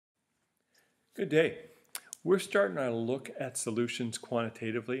Good day. We're starting our look at solutions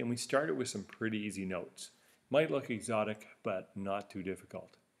quantitatively, and we started with some pretty easy notes. Might look exotic, but not too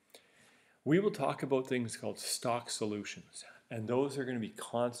difficult. We will talk about things called stock solutions, and those are going to be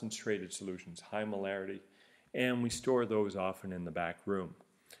concentrated solutions, high molarity, and we store those often in the back room.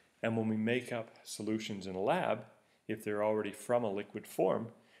 And when we make up solutions in a lab, if they're already from a liquid form,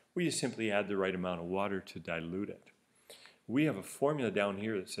 we just simply add the right amount of water to dilute it. We have a formula down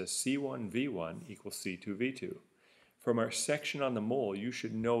here that says C1V1 equals C2V2. From our section on the mole, you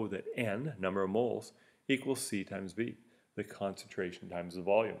should know that N, number of moles, equals C times V, the concentration times the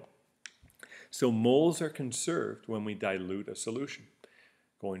volume. So moles are conserved when we dilute a solution,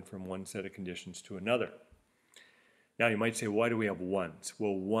 going from one set of conditions to another. Now you might say, why do we have ones?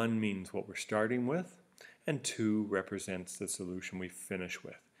 Well, 1 means what we're starting with, and 2 represents the solution we finish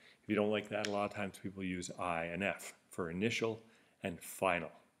with. If you don't like that, a lot of times people use I and F for initial and final.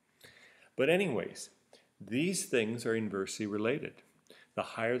 But anyways, these things are inversely related. The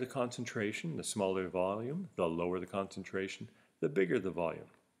higher the concentration, the smaller the volume. The lower the concentration, the bigger the volume.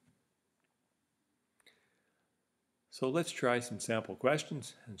 So let's try some sample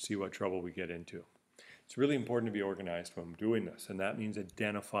questions and see what trouble we get into. It's really important to be organized when doing this, and that means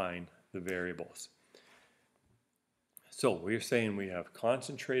identifying the variables. So we're saying we have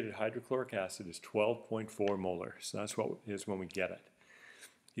concentrated hydrochloric acid is 12.4 molar. So that's what is when we get it.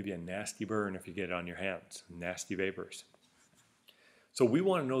 Give you a nasty burn if you get it on your hands, nasty vapors. So we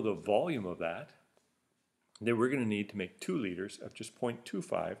want to know the volume of that we're going to need to make 2 liters of just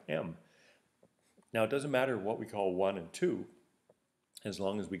 0.25 m. Now it doesn't matter what we call 1 and 2 as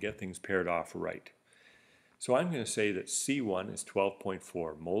long as we get things paired off right. So I'm going to say that C1 is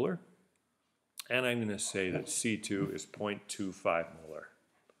 12.4 molar. And I'm going to say that C2 is 0.25 molar.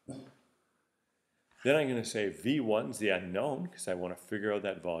 Then I'm going to say V1 is the unknown because I want to figure out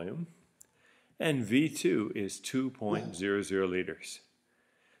that volume. And V2 is 2.00 liters.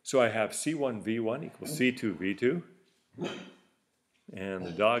 So I have C1V1 equals C2V2. And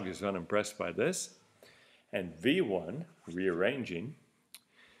the dog is unimpressed by this. And V1, rearranging,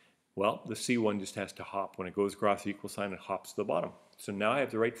 well, the C1 just has to hop. When it goes across the equal sign, it hops to the bottom. So now I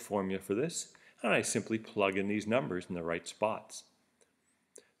have the right formula for this. And I simply plug in these numbers in the right spots.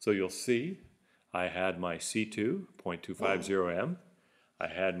 So you'll see I had my C2, 0.250 m. I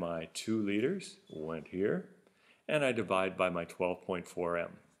had my 2 liters, went here, and I divide by my 12.4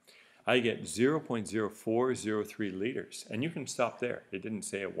 m. I get 0.0403 liters, and you can stop there. It didn't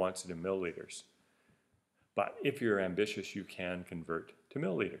say it wants it in milliliters. But if you're ambitious, you can convert to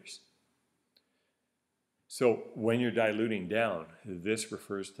milliliters. So when you're diluting down, this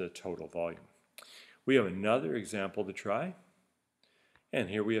refers to the total volume. We have another example to try. And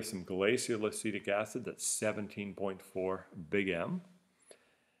here we have some glacial acetic acid that's 17.4 big M.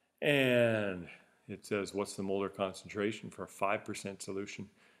 And it says, what's the molar concentration for a 5% solution?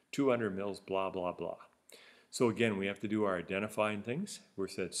 200 mils, blah, blah, blah. So again, we have to do our identifying things. We're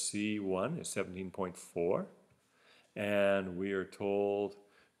said C1 is 17.4. And we are told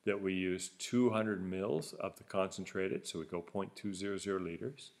that we use 200 mils of the concentrated, so we go 0.200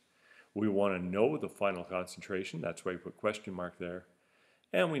 liters. We want to know the final concentration, that's why we put question mark there.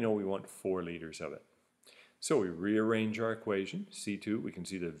 And we know we want 4 liters of it. So we rearrange our equation, C2, we can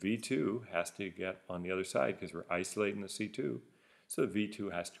see the V2 has to get on the other side because we're isolating the C2. So the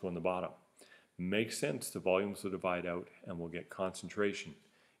V2 has to go on the bottom. Makes sense, the volumes will divide out and we'll get concentration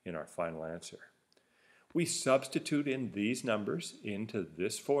in our final answer. We substitute in these numbers into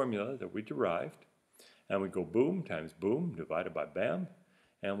this formula that we derived, and we go boom times boom divided by bam,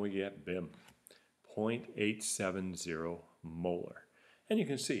 and we get BIM, 0.870 molar. And you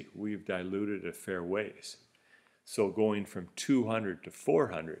can see we've diluted a fair ways. So going from 200 to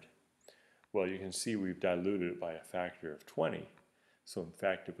 400, well, you can see we've diluted it by a factor of 20. So in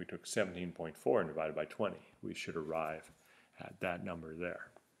fact, if we took 17.4 and divided by 20, we should arrive at that number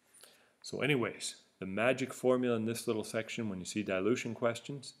there. So anyways, the magic formula in this little section when you see dilution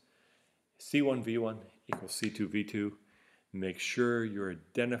questions, C1V1 equals C2V2. Make sure you're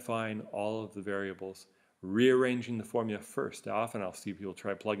identifying all of the variables, rearranging the formula first. Often I'll see people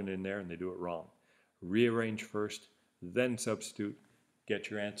try plugging it in there and they do it wrong. Rearrange first, then substitute, get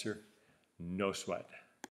your answer, no sweat.